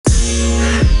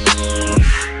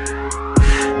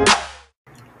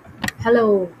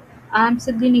Hello, I'm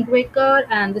Siddhi Nigwekar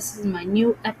and this is my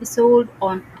new episode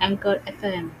on Anchor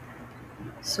FM.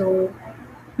 So,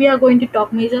 we are going to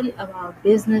talk majorly about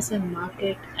business and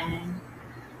market and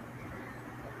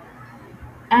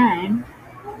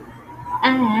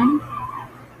and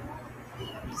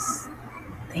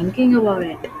thinking about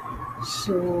it.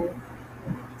 So,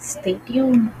 stay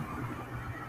tuned.